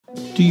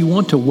Do you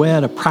want to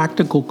wed a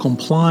practical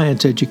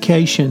compliance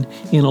education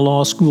in a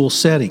law school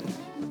setting?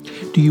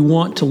 Do you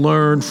want to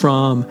learn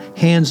from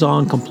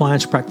hands-on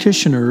compliance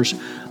practitioners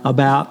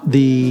about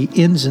the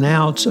ins and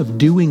outs of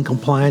doing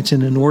compliance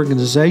in an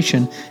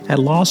organization at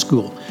law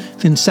school?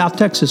 Then South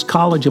Texas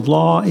College of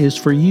Law is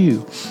for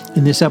you.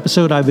 In this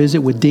episode, I visit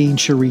with Dean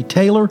Cherie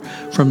Taylor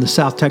from the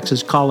South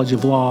Texas College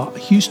of Law,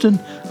 Houston,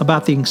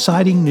 about the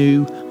exciting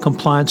new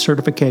compliance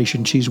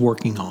certification she's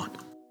working on.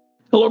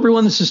 Hello,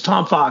 everyone. This is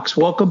Tom Fox.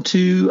 Welcome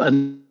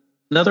to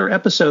another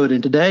episode.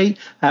 And today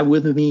I have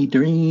with me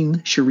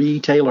Dean Cherie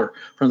Taylor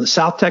from the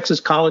South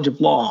Texas College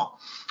of Law.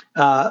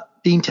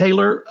 Dean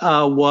Taylor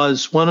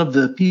was one of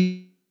the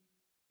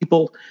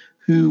people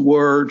who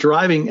were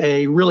driving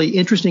a really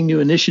interesting new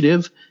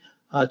initiative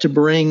to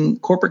bring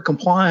corporate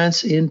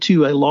compliance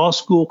into a law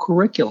school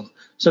curriculum.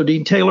 So,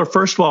 Dean Taylor,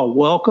 first of all,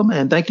 welcome,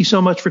 and thank you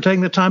so much for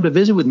taking the time to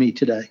visit with me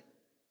today.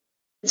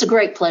 It's a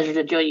great pleasure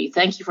to join you.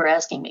 Thank you for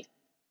asking me.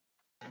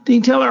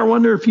 Dean Taylor, I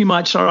wonder if you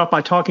might start off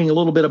by talking a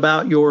little bit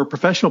about your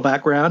professional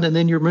background and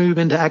then your move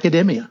into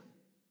academia.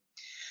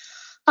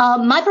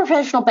 My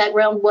professional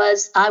background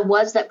was I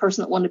was that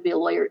person that wanted to be a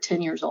lawyer at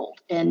 10 years old.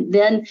 And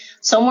then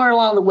somewhere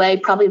along the way,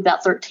 probably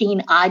about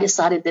 13, I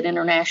decided that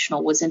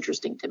international was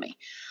interesting to me.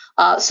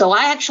 So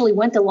I actually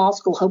went to law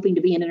school hoping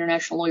to be an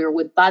international lawyer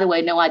with, by the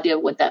way, no idea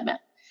what that meant.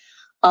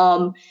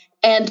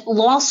 And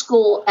law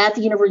school at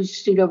the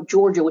University of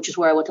Georgia, which is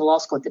where I went to law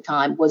school at the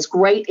time, was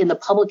great in the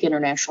public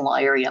international law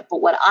area. But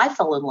what I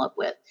fell in love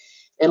with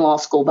in law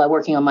school by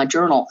working on my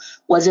journal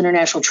was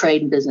international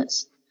trade and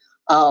business.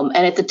 And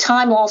at the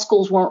time, law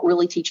schools weren't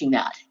really teaching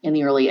that in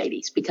the early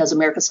 80s because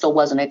America still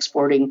wasn't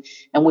exporting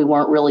and we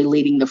weren't really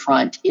leading the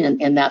front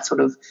in that sort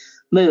of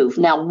move.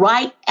 Now,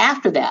 right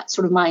after that,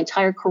 sort of my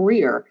entire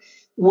career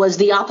was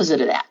the opposite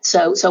of that.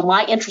 So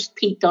my interest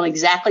peaked on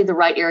exactly the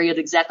right area at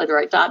exactly the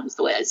right time is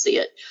the way I see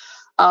it.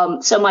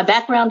 So my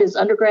background is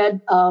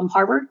undergrad,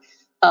 Harvard,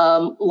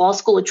 law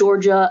school at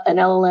Georgia, an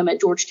LLM at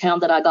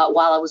Georgetown that I got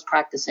while I was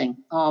practicing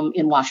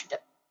in Washington.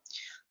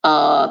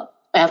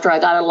 After I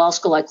got out of law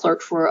school, I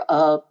clerked for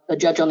a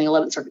judge on the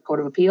 11th Circuit Court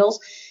of Appeals.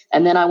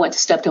 And then I went to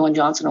Steptoe &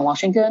 Johnson in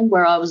Washington,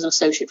 where I was an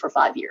associate for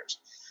 5 years.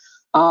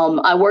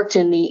 I worked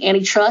in the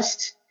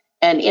antitrust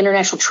and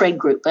international trade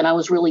group, and I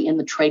was really in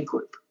the trade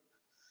group.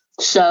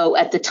 So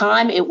at the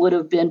time, it would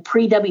have been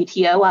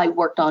pre-WTO. I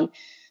worked on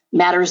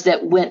matters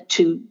that went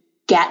to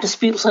GATT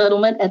dispute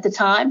settlement at the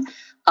time.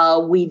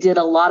 We did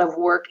a lot of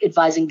work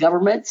advising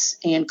governments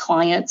and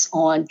clients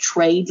on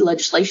trade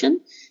legislation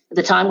at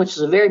the time, which was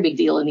a very big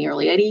deal in the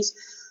early 80s.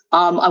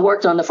 I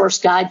worked on the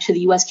first guide to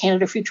the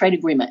U.S.-Canada Free Trade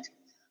Agreement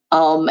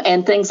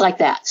and things like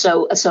that.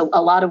 So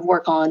a lot of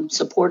work on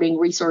supporting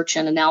research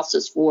and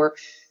analysis for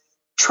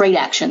trade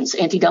actions,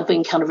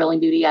 anti-dumping,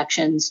 countervailing duty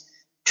actions,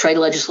 trade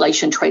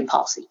legislation, trade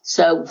policy.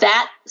 So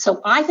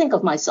I think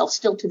of myself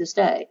still to this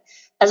day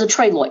as a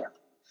trade lawyer.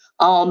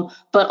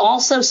 But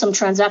also some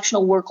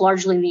transactional work,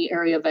 largely in the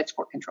area of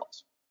export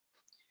controls.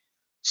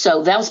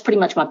 So that was pretty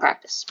much my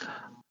practice.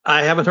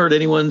 I haven't heard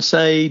anyone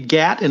say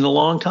GATT in a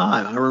long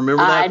time. I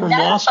remember that from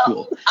law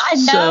school. I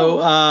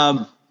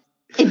know.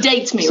 So it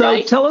dates me,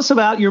 right? So tell us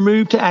about your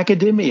move to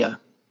academia.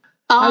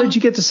 How did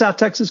you get to South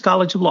Texas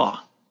College of Law?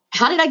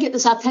 How did I get to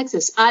South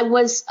Texas?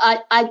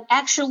 I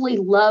actually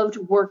loved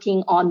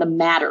working on the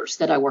matters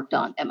that I worked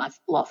on at my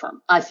law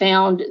firm. I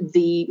found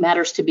the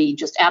matters to be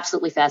just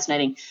absolutely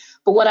fascinating.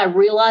 But what I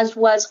realized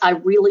was I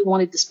really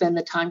wanted to spend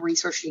the time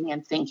researching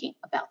and thinking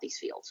about these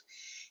fields.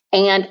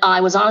 And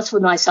I was honest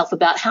with myself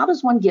about how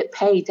does one get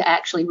paid to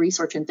actually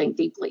research and think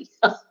deeply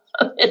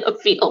in a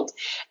field?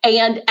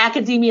 And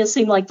academia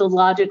seemed like the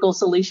logical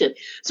solution.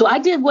 So I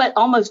did what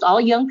almost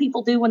all young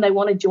people do when they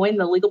want to join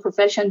the legal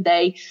profession.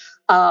 They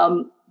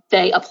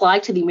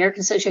applied to the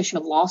American Association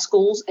of Law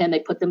Schools and they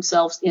put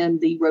themselves in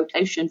the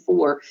rotation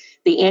for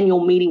the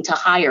annual meeting to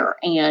hire.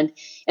 And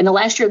in the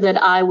last year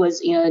that I was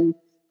in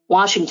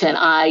Washington,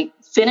 I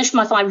finished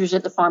my 5 years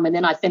at the firm and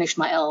then I finished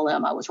my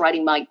LLM. I was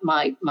writing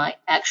my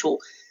actual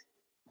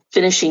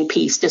finishing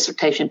piece,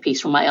 dissertation piece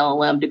for my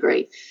LLM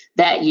degree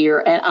that year,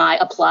 and I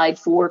applied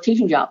for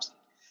teaching jobs.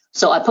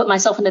 So I put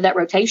myself into that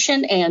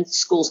rotation and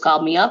schools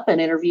called me up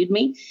and interviewed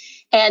me.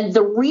 And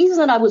the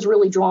reason I was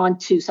really drawn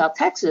to South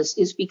Texas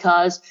is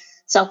because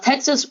South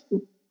Texas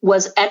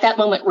was at that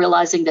moment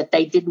realizing that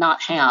they did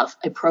not have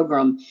a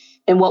program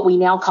in what we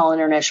now call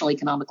international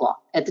economic law.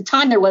 At the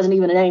time, there wasn't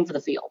even a name for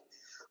the field.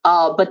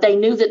 But they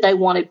knew that they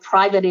wanted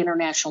private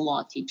international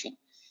law teaching,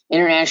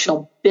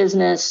 international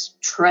business,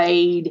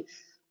 trade,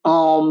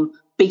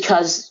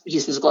 because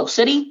Houston's a global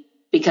city,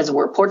 because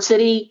we're a port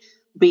city,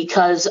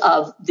 because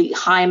of the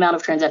high amount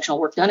of transactional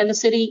work done in the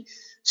city.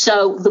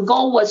 So the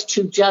goal was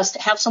to just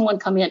have someone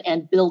come in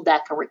and build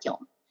that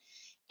curriculum.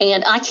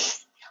 And I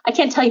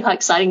can't tell you how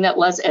exciting that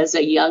was as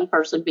a young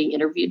person being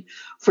interviewed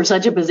for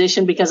such a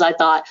position because I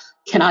thought,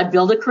 can I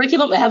build a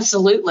curriculum?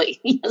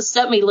 Absolutely.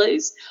 Set me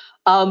loose.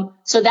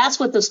 So that's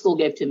what the school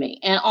gave to me.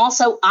 And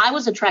also I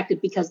was attracted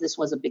because this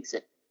was a big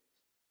city.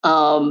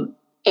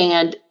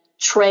 And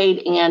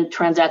trade and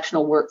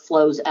transactional work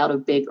flows out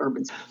of big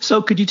urban cities.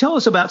 So could you tell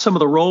us about some of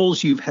the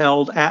roles you've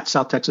held at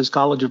South Texas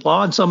College of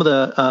Law and some of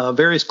the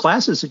various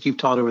classes that you've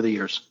taught over the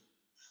years?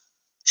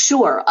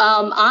 Sure.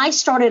 I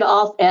started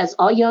off, as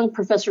all young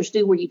professors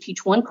do, where you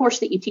teach one course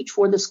that you teach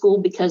for the school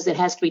because it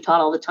has to be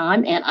taught all the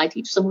time, and I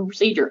teach civil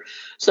procedure.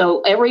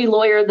 So every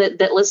lawyer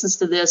that listens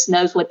to this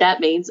knows what that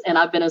means, and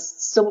I've been a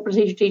civil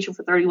procedure teacher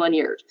for 31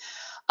 years.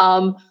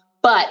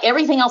 But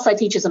everything else I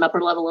teach is an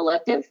upper-level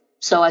elective.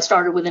 So I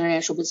started with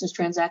international business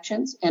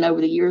transactions, and over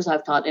the years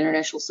I've taught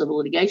international civil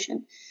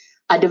litigation.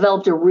 I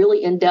developed a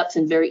really in-depth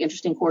and very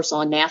interesting course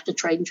on NAFTA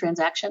trade and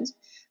transactions.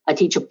 I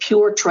teach a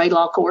pure trade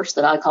law course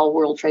that I call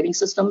World Trading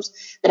Systems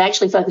that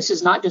actually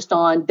focuses not just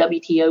on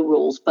WTO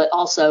rules, but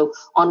also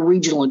on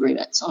regional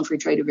agreements, on free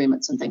trade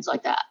agreements and things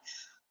like that.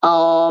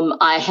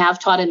 I have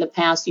taught in the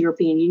past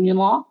European Union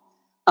law.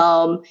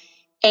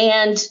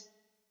 And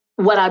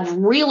what I've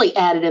really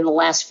added in the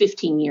last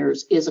 15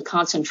 years is a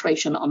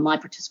concentration on my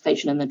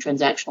participation in the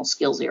transactional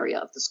skills area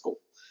of the school,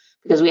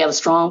 because we have a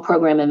strong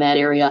program in that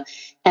area.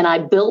 And I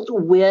built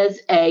with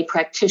a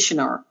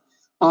practitioner,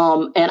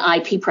 an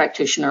IP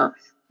practitioner.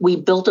 We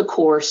built a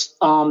course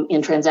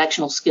in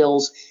transactional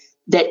skills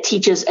that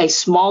teaches a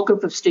small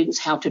group of students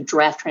how to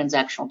draft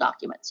transactional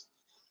documents.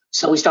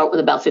 So we start with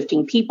about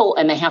 15 people,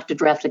 and they have to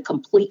draft a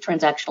complete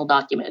transactional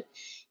document,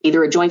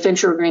 either a joint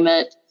venture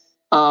agreement,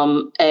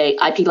 a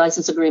IP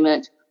license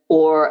agreement,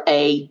 or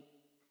a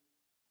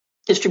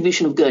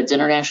distribution of goods,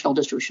 international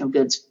distribution of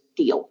goods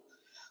deal.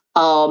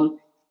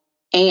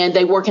 And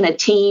they work in a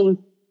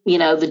team. You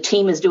know, the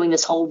team is doing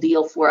this whole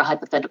deal for a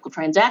hypothetical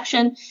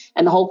transaction,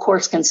 and the whole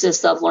course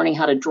consists of learning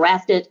how to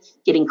draft it,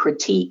 getting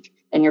critique,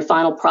 and your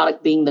final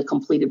product being the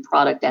completed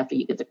product after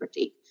you get the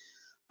critique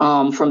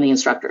from the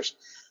instructors.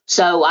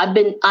 So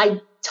I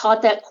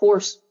taught that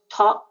course,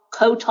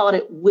 co-taught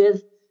it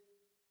with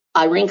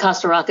Irene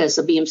Costarakis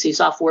of BMC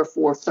Software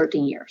for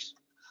 13 years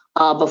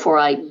before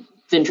I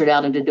ventured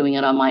out into doing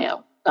it on my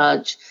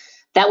own.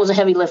 That was a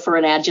heavy lift for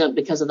an adjunct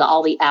because of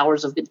all the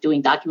hours of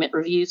doing document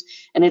reviews,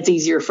 and it's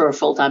easier for a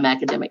full-time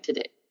academic to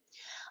do.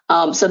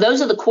 So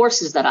those are the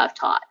courses that I've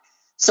taught.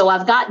 So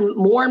I've gotten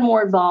more and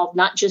more involved,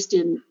 not just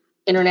in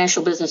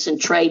international business and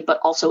trade,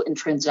 but also in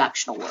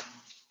transactional work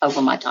over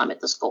my time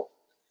at the school.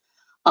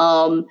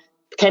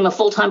 Became a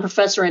full-time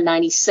professor in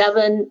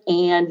 97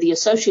 and the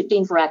associate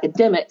dean for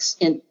academics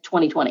in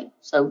 2020.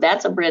 So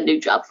that's a brand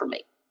new job for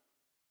me.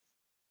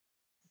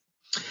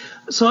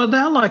 So I'd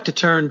now like to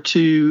turn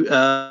to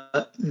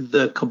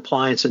the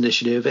compliance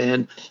initiative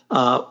and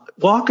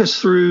walk us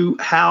through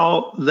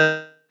how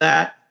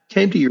that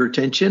came to your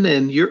attention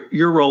and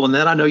your role in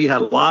that. I know you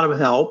had a lot of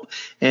help,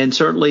 and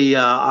certainly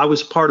I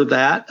was part of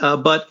that.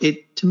 But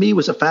it, to me,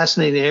 was a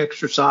fascinating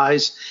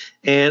exercise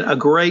and a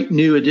great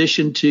new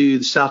addition to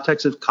the South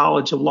Texas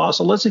College of Law.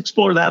 So let's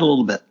explore that a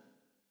little bit.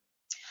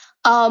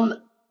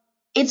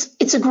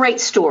 It's a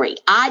great story.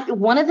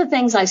 One of the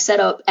things I set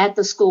up at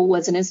the school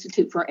was an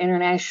Institute for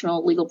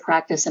International Legal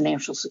Practice and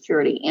National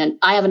Security. And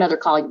I have another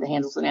colleague that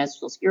handles the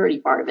national security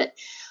part of it.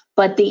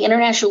 But the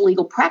international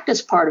legal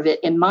practice part of it,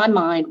 in my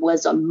mind,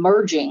 was a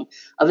merging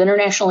of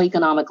international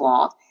economic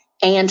law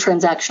and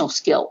transactional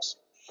skills.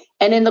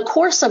 And in the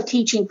course of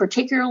teaching,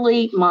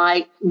 particularly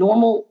my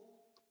normal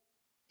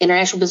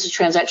international business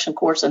transaction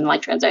course and my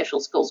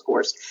transactional skills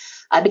course,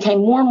 I became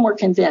more and more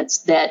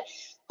convinced that,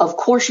 of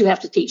course, you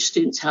have to teach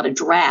students how to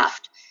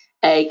draft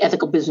a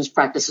ethical business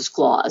practices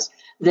clause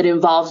that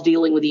involves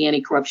dealing with the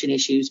anti-corruption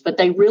issues, but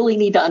they really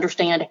need to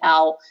understand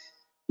how,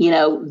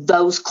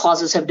 those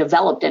clauses have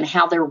developed and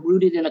how they're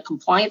rooted in a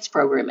compliance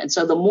program. And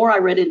so the more I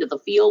read into the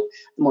field,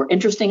 the more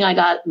interested I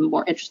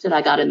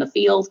got in the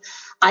field.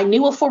 I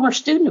knew a former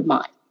student of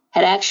mine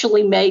had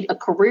actually made a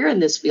career in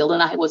this field,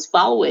 and I was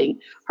following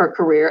her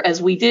career,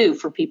 as we do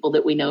for people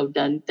that we know have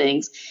done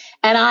things.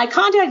 And I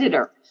contacted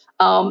her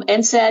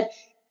and said,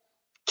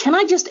 can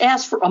I just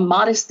ask for a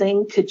modest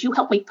thing? Could you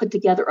help me put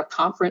together a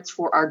conference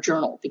for our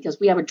journal? Because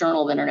we have a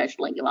journal of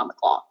international economic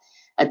law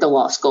at the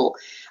law school.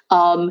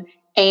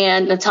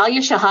 And Natalia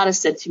Shahada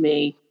said to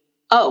me,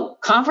 oh,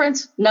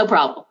 conference? No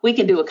problem. We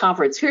can do a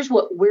conference. Here's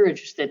what we're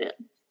interested in.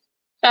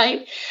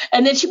 Right?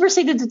 And then she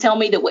proceeded to tell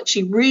me that what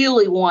she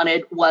really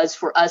wanted was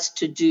for us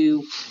to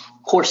do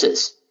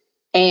courses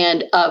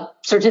and a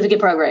certificate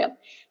program.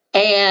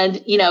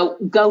 And,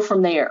 go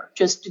from there.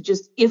 Just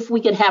if we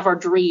could have our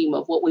dream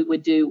of what we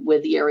would do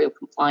with the area of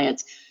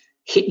compliance,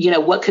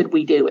 what could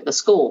we do at the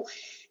school?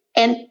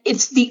 And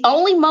it's the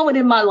only moment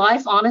in my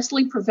life,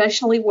 honestly,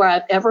 professionally, where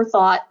I've ever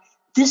thought,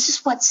 this is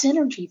what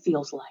synergy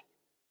feels like.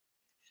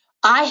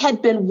 I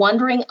had been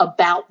wondering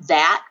about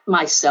that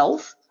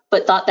myself,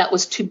 but thought that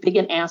was too big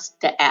an ask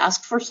to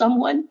ask for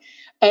someone.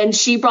 And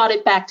she brought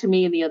it back to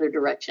me in the other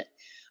direction.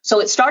 So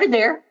it started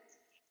there.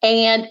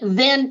 And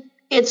then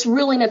it's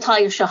really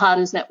Natalia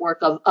Shahada's network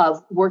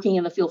of working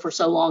in the field for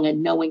so long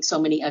and knowing so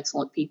many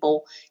excellent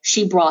people.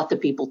 She brought the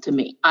people to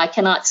me. I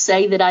cannot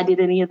say that I did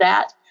any of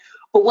that,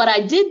 but what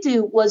I did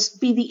do was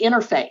be the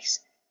interface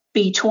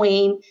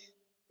between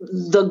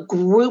the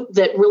group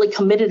that really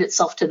committed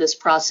itself to this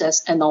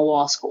process and the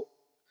law school.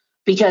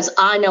 because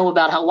I know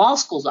about how law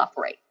schools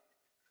operate.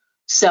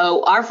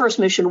 So our first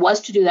mission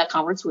was to do that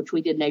conference, which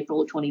we did in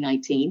April of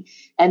 2019.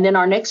 And then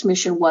our next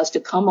mission was to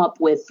come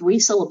up with 3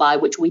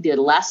 syllabi, which we did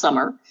last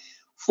summer,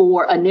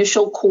 for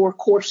initial core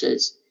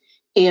courses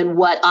in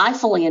what I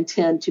fully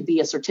intend to be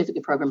a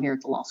certificate program here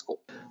at the law school.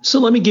 So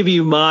let me give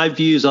you my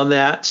views on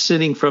that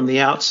sitting from the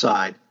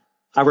outside.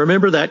 I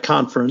remember that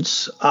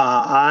conference.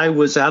 I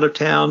was out of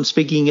town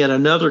speaking at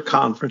another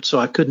conference, so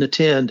I couldn't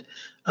attend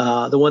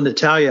the one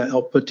Natalia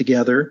helped put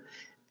together.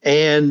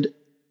 And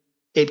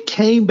it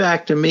came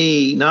back to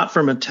me, not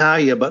from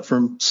Natalia, but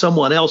from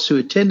someone else who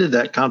attended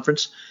that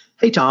conference.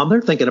 Hey, Tom,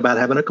 they're thinking about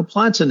having a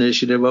compliance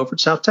initiative over at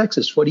South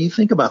Texas. What do you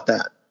think about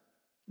that?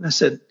 And I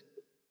said,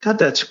 God,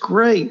 that's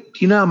great. Do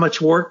you know how much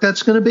work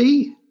that's going to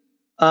be?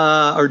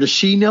 Or does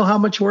she know how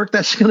much work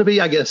that's going to be?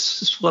 I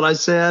guess is what I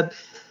said.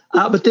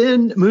 But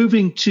then let's move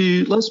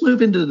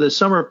into the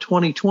summer of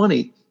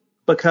 2020,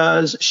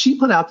 because she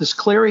put out this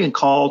clarion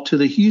call to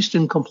the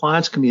Houston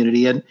compliance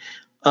community. And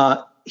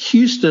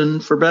Houston,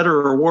 for better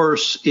or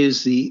worse,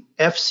 is the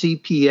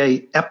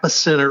FCPA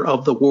epicenter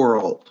of the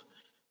world.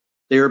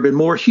 There have been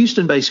more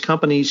Houston-based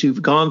companies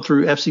who've gone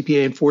through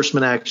FCPA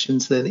enforcement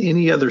actions than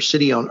any other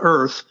city on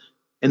earth,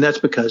 and that's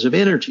because of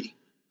energy.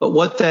 But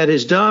what that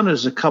has done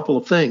is a couple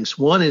of things.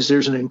 One is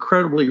there's an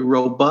incredibly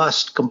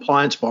robust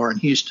compliance bar in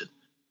Houston,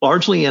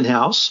 largely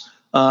in-house,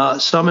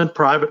 some in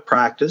private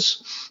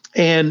practice,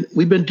 and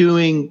we've been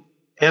doing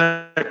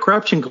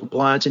anti-corruption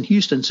compliance in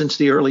Houston since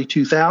the early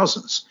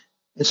 2000s.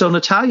 And so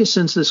Natalia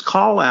sends this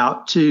call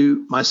out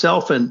to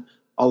myself and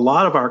a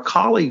lot of our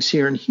colleagues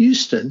here in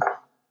Houston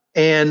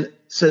and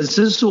says,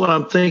 this is what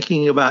I'm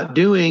thinking about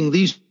doing.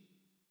 These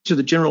are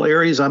the general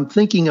areas I'm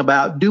thinking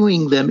about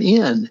doing them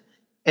in.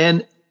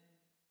 And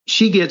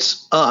she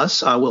gets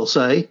us, I will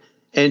say,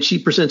 and she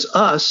presents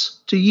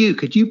us to you.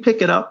 Could you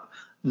pick it up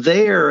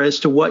there as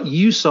to what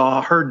you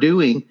saw her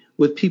doing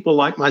with people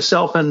like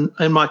myself and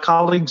my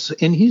colleagues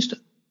in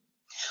Houston?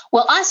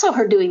 Well, I saw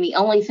her doing the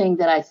only thing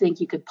that I think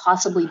you could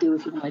possibly do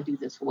if you want to do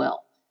this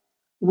well,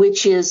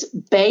 which is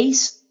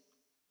base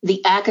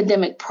the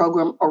academic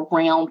program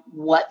around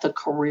what the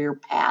career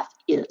path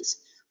is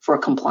for a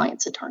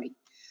compliance attorney.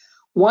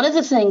 One of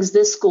the things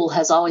this school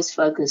has always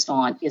focused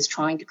on is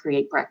trying to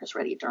create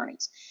practice-ready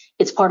attorneys.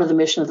 It's part of the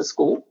mission of the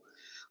school.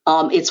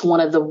 It's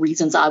one of the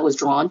reasons I was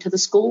drawn to the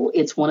school.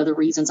 It's one of the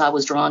reasons I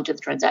was drawn to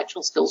the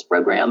transactional skills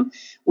program,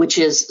 which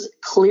is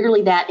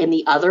clearly that in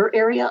the other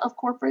area of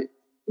corporate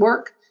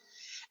work.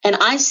 And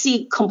I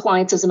see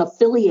compliance as an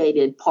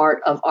affiliated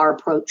part of our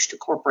approach to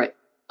corporate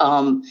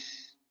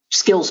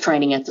skills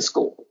training at the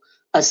school,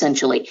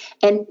 essentially.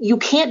 And you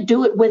can't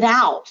do it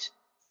without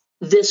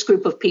this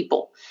group of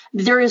people.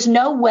 There is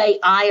no way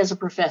I, as a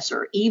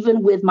professor,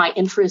 even with my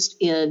interest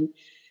in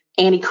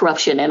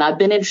anti-corruption, and I've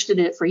been interested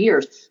in it for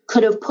years,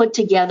 could have put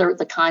together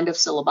the kind of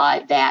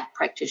syllabi that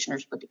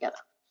practitioners put together.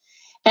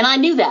 And I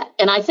knew that.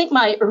 And I think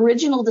my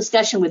original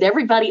discussion with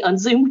everybody on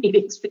Zoom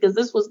meetings, because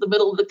this was the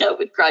middle of the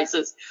COVID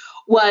crisis,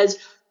 was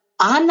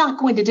I'm not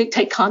going to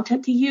dictate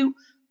content to you.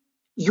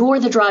 You're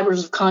the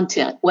drivers of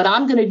content. What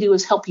I'm going to do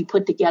is help you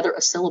put together a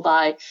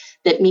syllabi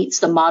that meets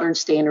the modern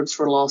standards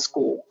for law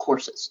school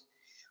courses,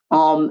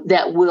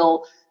 that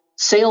will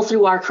sail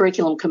through our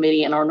curriculum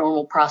committee and our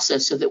normal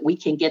process so that we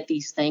can get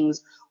these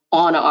things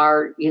on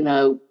our,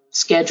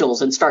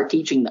 schedules and start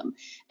teaching them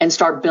and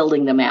start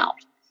building them out.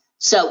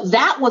 So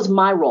that was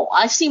my role.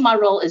 I see my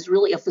role as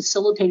really a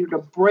facilitator to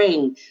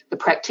bring the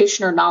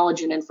practitioner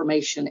knowledge and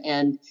information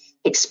and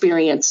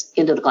experience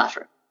into the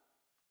classroom.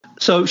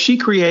 So she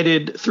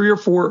created 3 or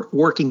 4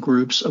 working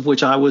groups, of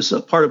which I was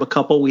a part of a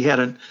couple. We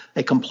had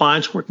a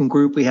compliance working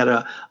group. We had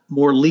a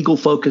more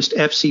legal-focused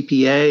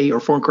FCPA or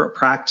Foreign Corrupt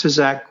Practices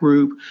Act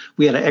group.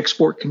 We had an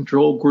export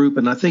control group,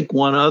 and I think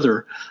one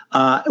other.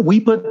 We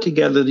put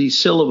together these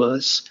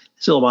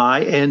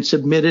syllabi and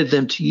submitted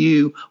them to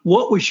you.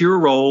 What was your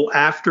role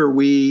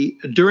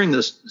during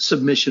this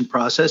submission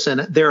process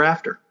and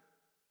thereafter?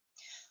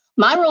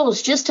 My role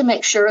is just to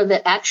make sure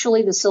that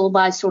actually the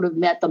syllabi sort of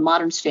met the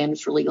modern standards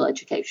for legal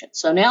education.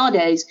 So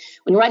nowadays,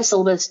 when you write a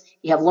syllabus,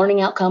 you have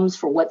learning outcomes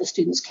for what the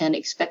students can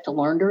expect to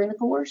learn during the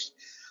course.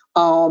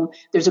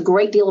 There's a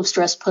great deal of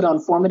stress put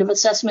on formative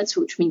assessments,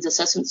 which means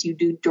assessments you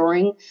do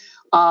during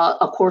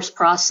a course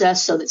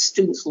process so that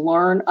students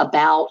learn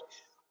about,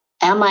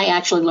 am I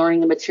actually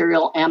learning the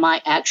material? Am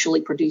I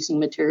actually producing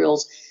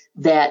materials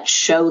that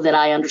show that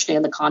I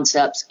understand the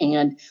concepts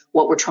and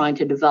what we're trying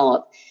to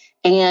develop?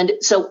 And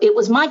so it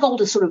was my goal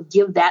to sort of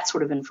give that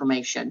sort of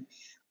information.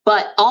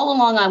 But all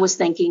along I was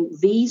thinking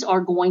these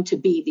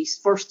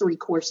first 3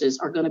 courses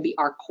are going to be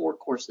our core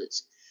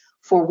courses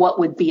for what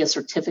would be a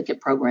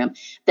certificate program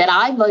that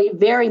I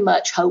very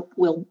much hope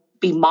will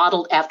be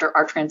modeled after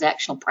our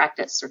transactional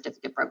practice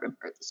certificate program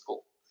here at the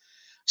school.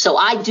 So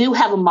I do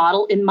have a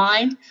model in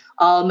mind,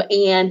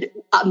 and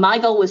my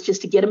goal was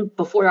just to get them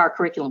before our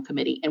curriculum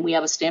committee. And we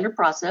have a standard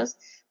process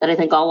that I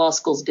think all law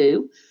schools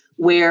do,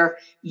 where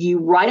you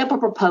write up a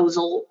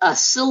proposal, a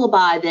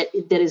syllabi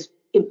that is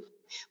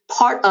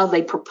part of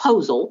a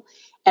proposal,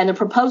 And the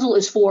proposal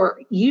is for,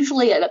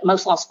 usually at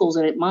most law schools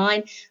and at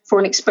mine, for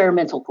an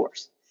experimental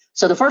course.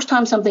 So the first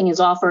time something is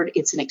offered,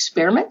 it's an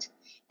experiment.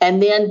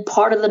 And then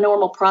part of the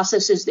normal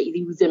process is that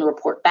you then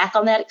report back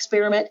on that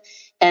experiment.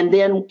 And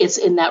then it's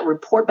in that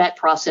report back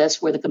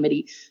process where the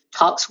committee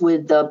talks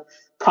with the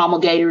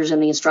promulgators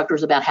and the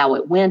instructors about how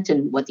it went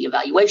and what the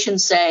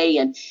evaluations say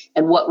and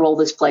what role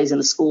this plays in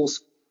the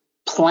school's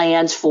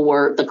plans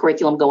for the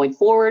curriculum going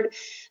forward,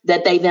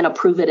 that they then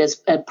approve it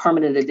as a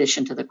permanent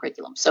addition to the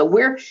curriculum. So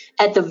we're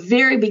at the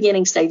very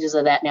beginning stages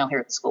of that now here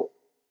at the school.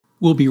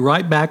 We'll be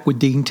right back with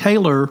Dean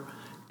Taylor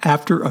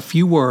after a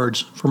few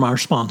words from our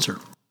sponsor.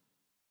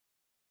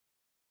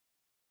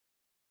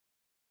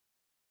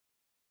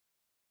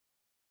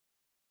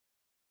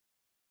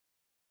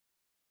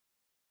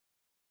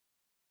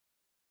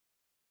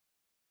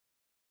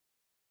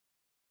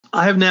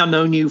 I have now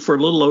known you for a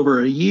little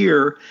over a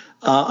year.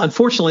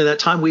 Unfortunately, that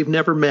time we've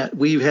never met.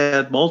 We've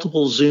had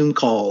multiple Zoom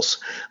calls.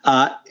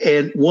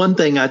 And one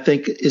thing I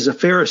think is a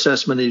fair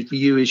assessment of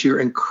you is you're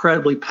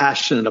incredibly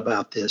passionate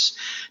about this.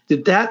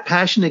 Did that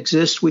passion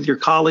exist with your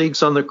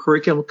colleagues on the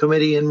curriculum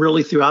committee and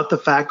really throughout the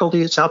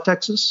faculty at South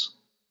Texas?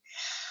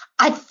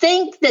 I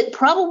think that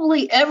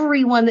probably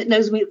everyone that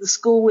knows me at the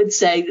school would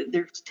say that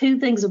there's two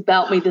things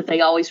about me that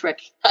they always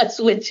recognize,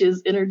 which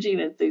is energy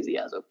and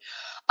enthusiasm.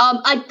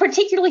 I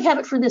particularly have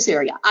it for this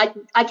area.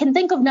 I can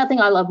think of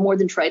nothing I love more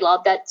than trade law.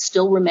 That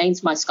still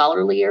remains my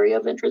scholarly area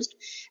of interest,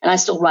 and I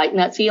still write in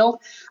that field.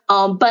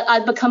 But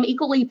I've become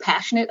equally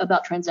passionate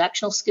about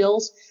transactional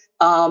skills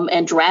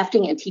and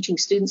drafting and teaching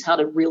students how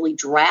to really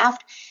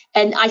draft.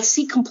 And I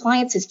see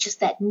compliance as just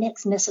that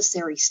next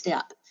necessary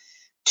step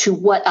to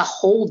what a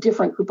whole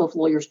different group of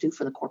lawyers do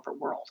for the corporate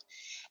world.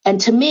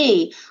 And to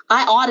me,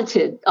 I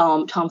audited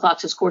Tom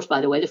Fox's course,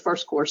 by the way, the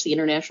first course, the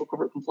International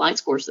Corporate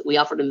Compliance course that we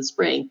offered in the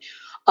spring.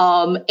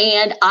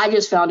 And I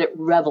just found it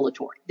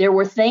revelatory. There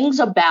were things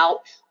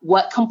about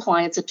what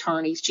compliance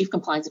attorneys, chief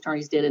compliance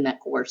attorneys did in that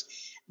course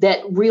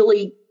that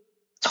really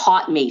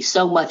taught me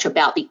so much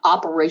about the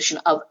operation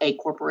of a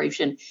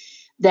corporation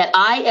that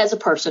I, as a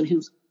person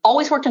who's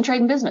always worked in trade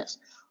and business,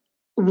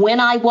 when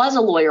I was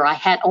a lawyer, I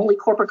had only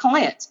corporate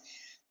clients,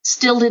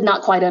 still did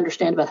not quite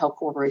understand about how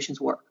corporations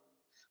work.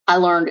 I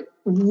learned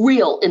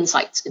real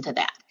insights into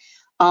that.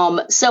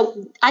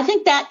 So I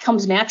think that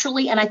comes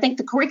naturally. And I think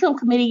the curriculum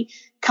committee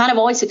kind of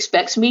always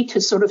expects me to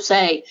sort of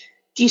say,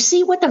 do you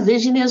see what the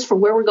vision is for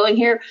where we're going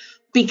here?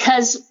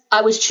 Because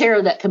I was chair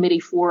of that committee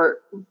for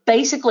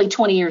basically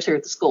 20 years here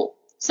at the school.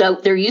 So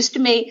they're used to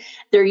me.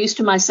 They're used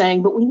to my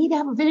saying, but we need to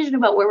have a vision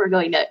about where we're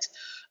going next.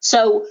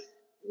 So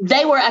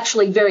they were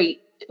actually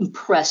very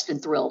impressed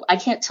and thrilled. I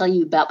can't tell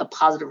you about the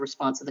positive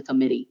response of the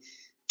committee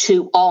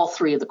to all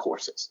three of the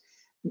courses.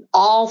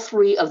 All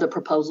three of the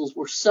proposals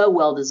were so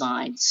well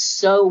designed,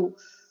 so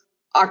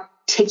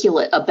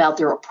articulate about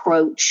their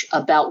approach,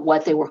 about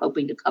what they were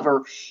hoping to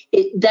cover.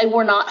 They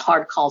were not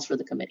hard calls for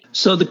the committee.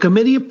 So the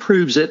committee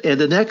approves it,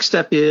 and the next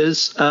step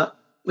is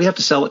we have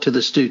to sell it to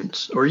the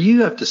students, or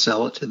you have to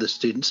sell it to the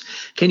students.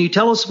 Can you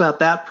tell us about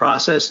that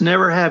process,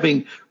 never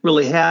having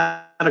really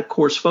had a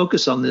course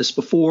focus on this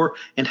before,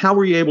 and how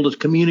were you able to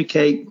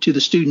communicate to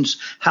the students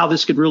how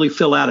this could really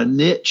fill out a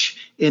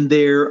niche in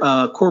their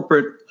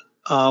corporate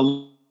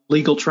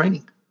legal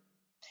training?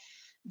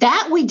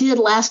 That we did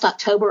last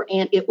October,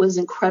 and it was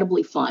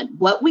incredibly fun.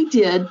 What we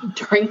did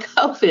during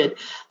COVID,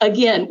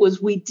 again,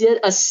 was we did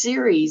a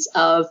series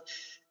of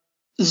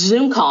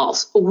Zoom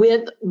calls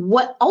with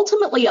what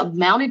ultimately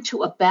amounted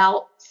to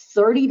about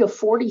 30 to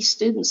 40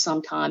 students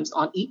sometimes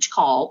on each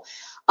call.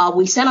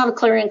 We sent out a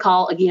clarion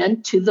call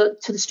again to the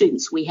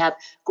students. We have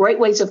great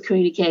ways of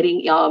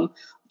communicating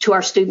to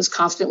our students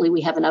constantly.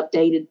 We have an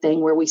updated thing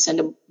where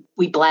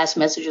we blast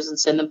messages and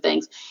send them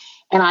things.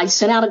 And I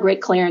sent out a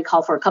great clarion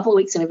call for a couple of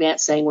weeks in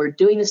advance saying we're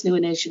doing this new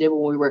initiative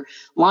and we were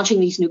launching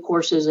these new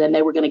courses, and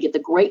they were going to get the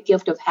great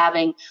gift of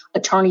having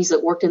attorneys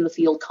that worked in the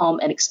field come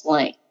and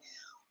explain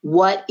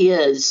what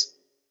is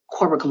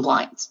corporate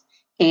compliance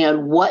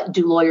and what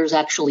do lawyers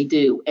actually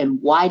do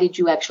and why did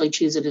you actually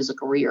choose it as a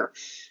career.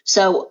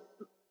 So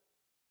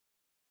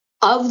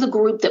of the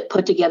group that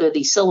put together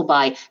these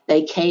syllabi,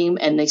 they came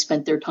and they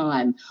spent their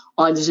time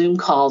on Zoom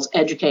calls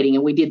educating,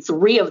 and we did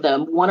 3 of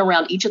them, one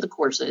around each of the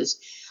courses.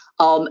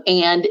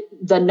 And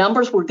the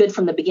numbers were good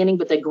from the beginning,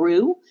 but they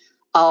grew.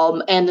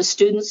 And the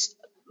students,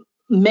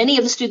 many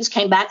of the students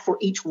came back for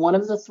each one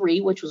of the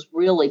 3, which was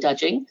really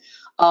touching.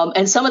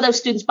 And some of those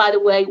students, by the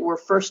way, were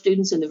first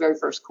students in the very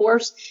first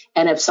course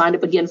and have signed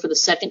up again for the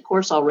second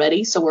course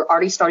already. So we're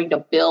already starting to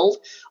build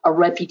a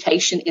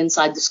reputation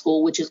inside the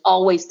school, which is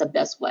always the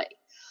best way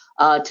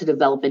to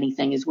develop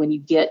anything, is when you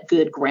get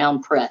good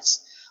ground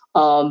press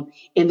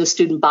in the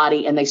student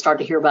body and they start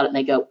to hear about it and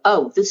they go,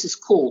 oh, this is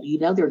cool. You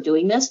know, they're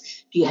doing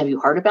this. Have you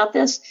heard about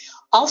this?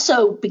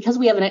 Also, because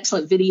we have an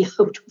excellent video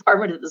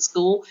department at the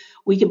school,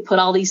 we can put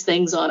all these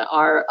things on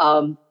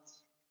our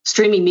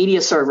streaming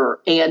media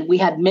server. And we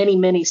had many,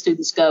 many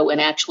students go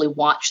and actually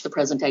watch the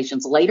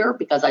presentations later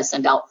because I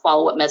send out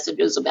follow-up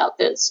messages about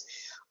this.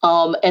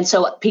 And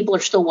so people are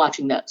still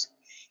watching those.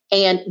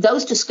 And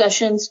those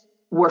discussions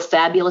were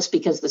fabulous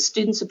because the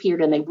students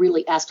appeared and they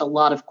really asked a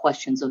lot of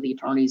questions of the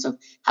attorneys of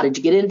how did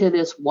you get into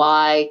this,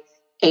 why,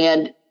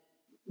 and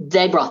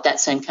they brought that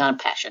same kind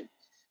of passion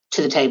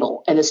to the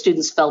table, and the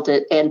students felt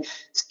it. And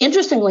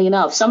interestingly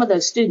enough, some of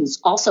those students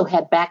also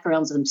had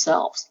backgrounds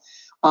themselves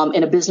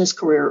in a business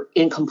career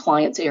in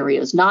compliance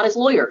areas, not as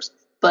lawyers,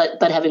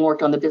 but having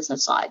worked on the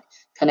business side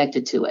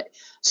connected to it.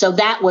 So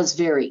that was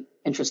very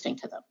interesting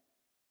to them.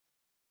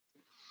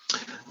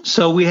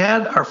 So we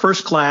had our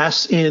first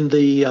class in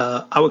the,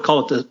 I would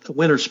call it the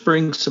winter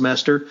spring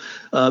semester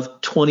of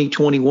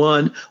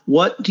 2021.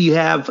 What do you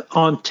have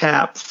on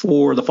tap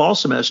for the fall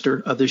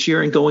semester of this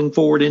year and going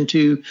forward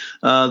into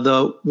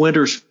the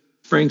winter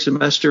spring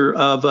semester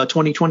of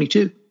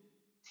 2022?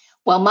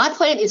 Well, my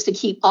plan is to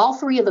keep all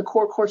three of the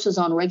core courses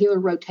on regular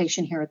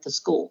rotation here at the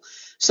school.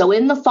 So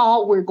in the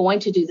fall, we're going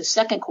to do the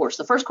second course.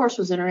 The first course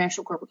was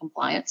International Corporate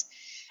Compliance,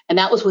 and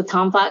that was with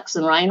Tom Fox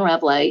and Ryan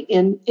Rabelais.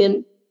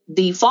 In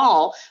the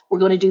fall, we're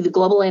going to do the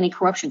Global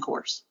Anti-Corruption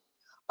course.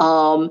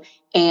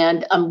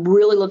 And I'm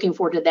really looking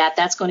forward to that.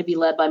 That's going to be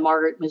led by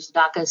Margaret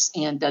Moustakis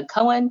and Doug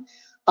Cohen.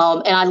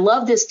 And I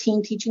love this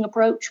team teaching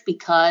approach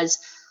because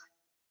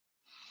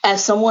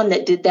as someone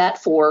that did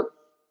that for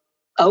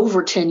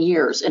over 10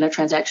 years in a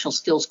transactional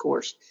skills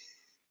course,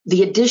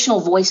 the additional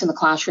voice in the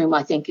classroom,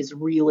 I think, is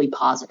really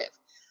positive.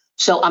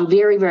 So I'm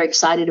very, very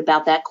excited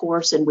about that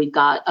course. And we've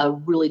got a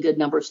really good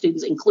number of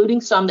students, including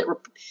some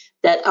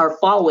that are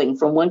following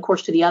from one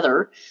course to the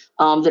other,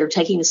 that are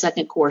taking the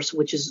second course,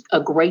 which is a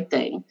great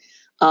thing.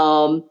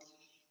 And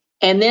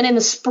then in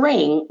the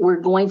spring, we're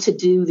going to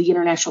do the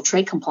International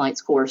Trade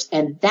Compliance course.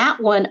 And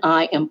that one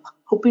I am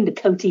hoping to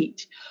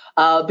co-teach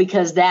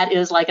because that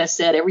is, like I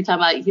said, every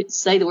time I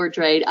say the word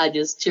trade, I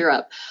just cheer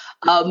up.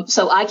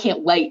 So I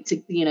can't wait to,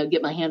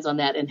 get my hands on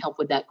that and help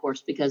with that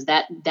course because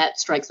that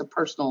strikes a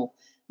personal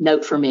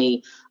note for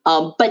me,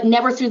 but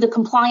never through the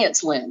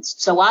compliance lens.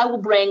 So I will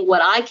bring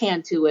what I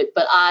can to it,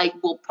 but I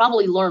will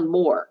probably learn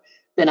more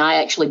than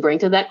I actually bring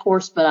to that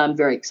course, but I'm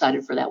very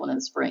excited for that one in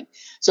the spring.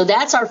 So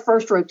that's our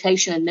first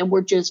rotation. And then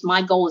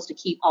my goal is to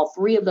keep all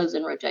three of those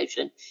in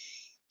rotation.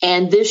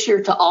 And this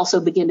year to also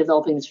begin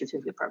developing the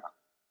certificate program.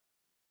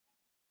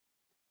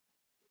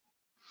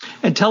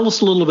 And tell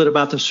us a little bit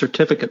about the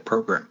certificate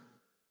program.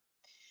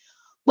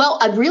 Well,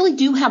 I really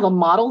do have a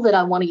model that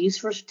I want to use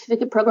for a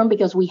certificate program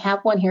because we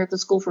have one here at the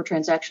School for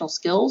Transactional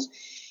Skills.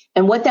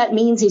 And what that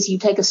means is you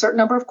take a certain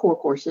number of core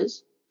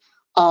courses.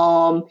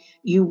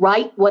 You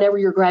write whatever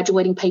your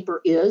graduating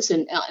paper is,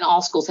 and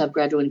all schools have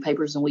graduating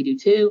papers, and we do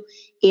too,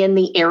 in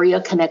the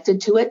area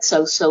connected to it.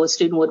 So a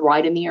student would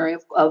write in the area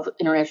of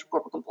international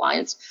corporate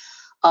compliance.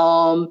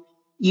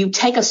 You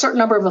take a certain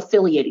number of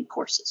affiliated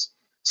courses.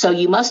 So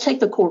you must take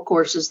the core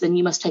courses, then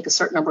you must take a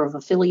certain number of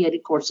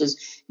affiliated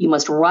courses. You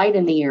must write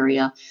in the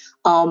area.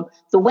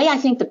 The way I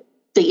think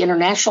the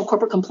international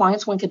corporate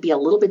compliance one could be a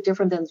little bit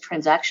different than the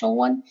transactional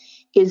one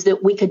is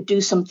that we could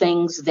do some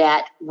things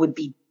that would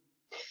be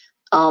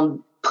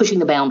pushing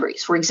the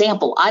boundaries. For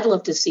example, I'd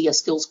love to see a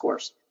skills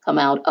course come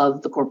out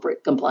of the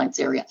corporate compliance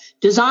area,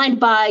 designed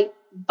by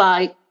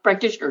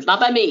practitioners, not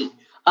by me,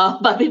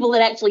 by people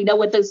that actually know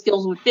what those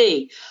skills would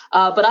be.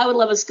 But I would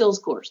love a skills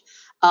course.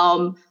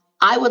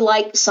 I would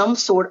like some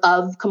sort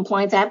of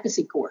compliance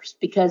advocacy course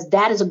because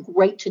that is a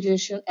great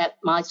tradition at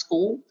my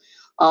school.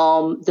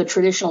 The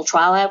traditional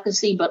trial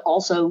advocacy, but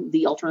also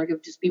the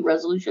alternative dispute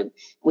resolution.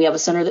 We have a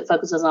center that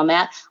focuses on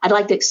that. I'd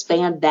like to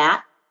expand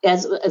that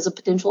as a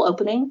potential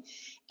opening.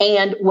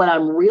 And what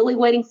I'm really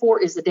waiting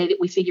for is the day that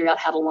we figure out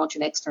how to launch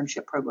an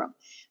externship program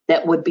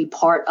that would be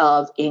part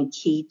of and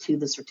key to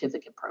the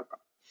certificate program.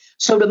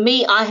 So to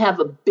me, I have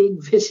a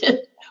big vision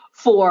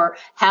for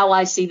how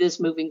I see this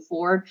moving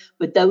forward,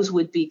 but those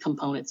would be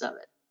components of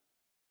it.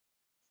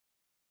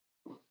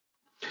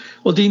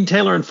 Well, Dean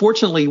Taylor,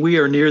 unfortunately, we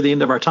are near the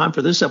end of our time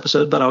for this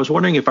episode, but I was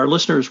wondering if our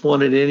listeners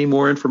wanted any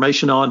more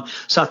information on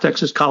South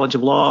Texas College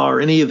of Law or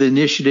any of the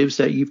initiatives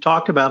that you've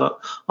talked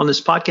about on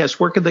this podcast,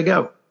 where could they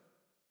go?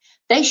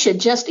 They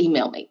should just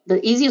email me.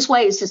 The easiest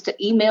way is just to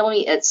email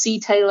me at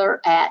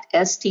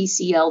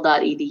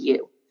ctaylor@stcl.edu.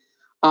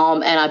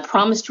 And I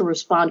promise to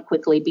respond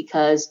quickly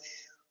because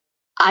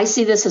I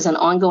see this as an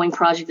ongoing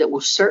project that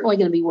we're certainly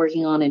going to be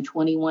working on in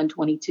 21,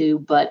 22,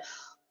 but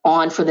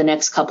on for the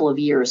next couple of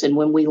years. And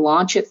when we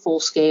launch it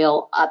full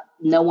scale,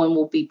 no one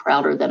will be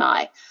prouder than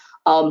I.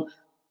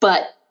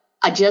 But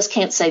I just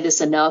can't say this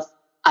enough.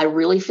 I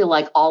really feel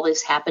like all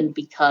this happened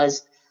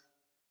because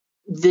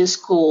this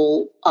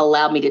school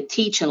allowed me to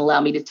teach and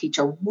allowed me to teach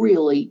a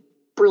really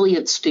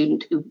brilliant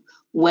student who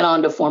went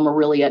on to form a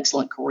really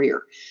excellent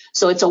career.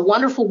 So it's a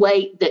wonderful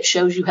way that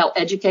shows you how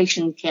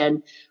education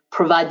can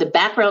provide the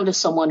background to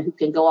someone who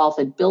can go off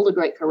and build a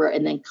great career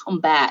and then come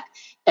back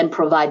and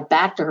provide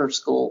back to her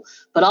school,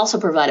 but also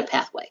provide a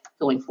pathway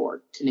going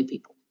forward to new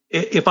people.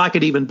 If I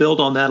could even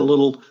build on that a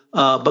little,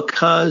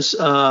 because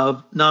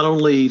of not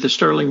only the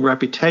sterling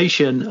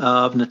reputation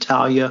of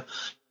Natalia,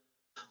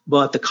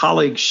 but the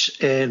college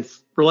and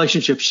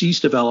relationships she's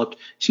developed,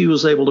 she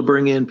was able to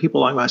bring in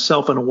people like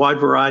myself and a wide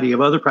variety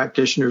of other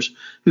practitioners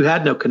who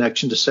had no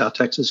connection to South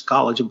Texas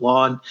College of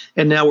Law.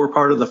 And now we're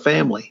part of the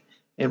family,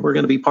 and we're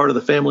going to be part of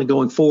the family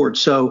going forward.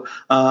 So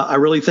I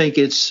really think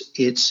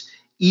it's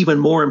even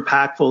more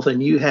impactful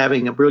than you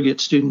having a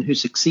brilliant student who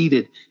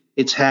succeeded.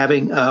 It's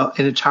having an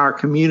entire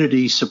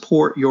community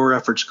support your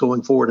efforts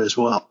going forward as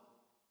well.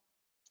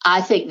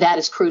 I think that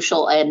is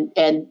crucial,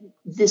 and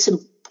this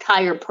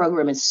entire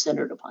program is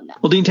centered upon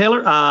that. Well, Dean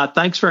Taylor,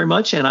 thanks very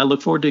much, and I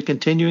look forward to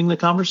continuing the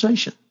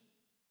conversation.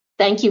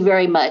 Thank you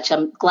very much.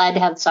 I'm glad to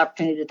have this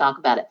opportunity to talk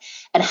about it,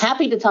 and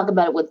happy to talk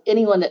about it with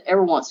anyone that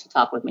ever wants to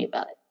talk with me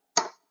about it.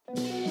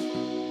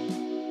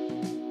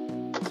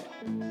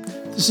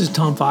 This is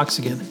Tom Fox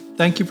again.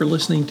 Thank you for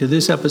listening to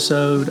this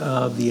episode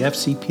of the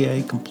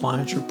FCPA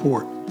Compliance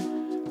Report.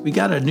 We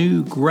got a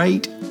new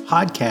great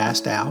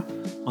podcast out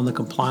on the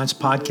Compliance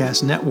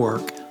Podcast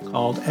Network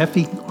called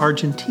Effing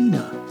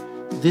Argentina.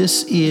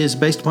 This is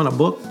based upon a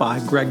book by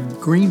Greg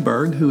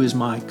Greenberg, who is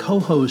my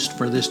co-host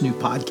for this new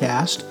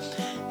podcast.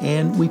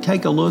 And we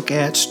take a look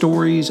at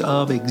stories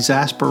of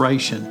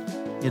exasperation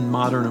in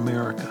modern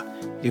America.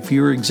 If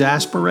you're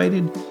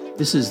exasperated,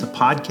 this is the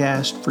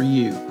podcast for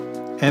you.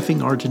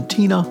 Effing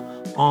Argentina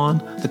on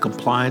the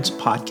Compliance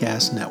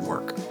Podcast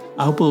Network.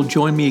 I hope you'll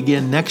join me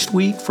again next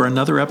week for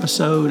another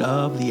episode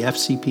of the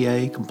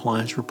FCPA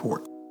Compliance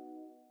Report.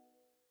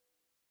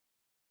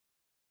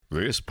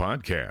 This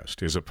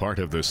podcast is a part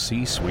of the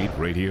C-Suite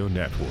Radio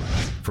Network.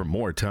 For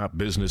more top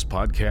business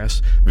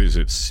podcasts,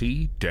 visit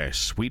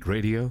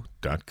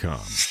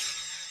c-suiteradio.com.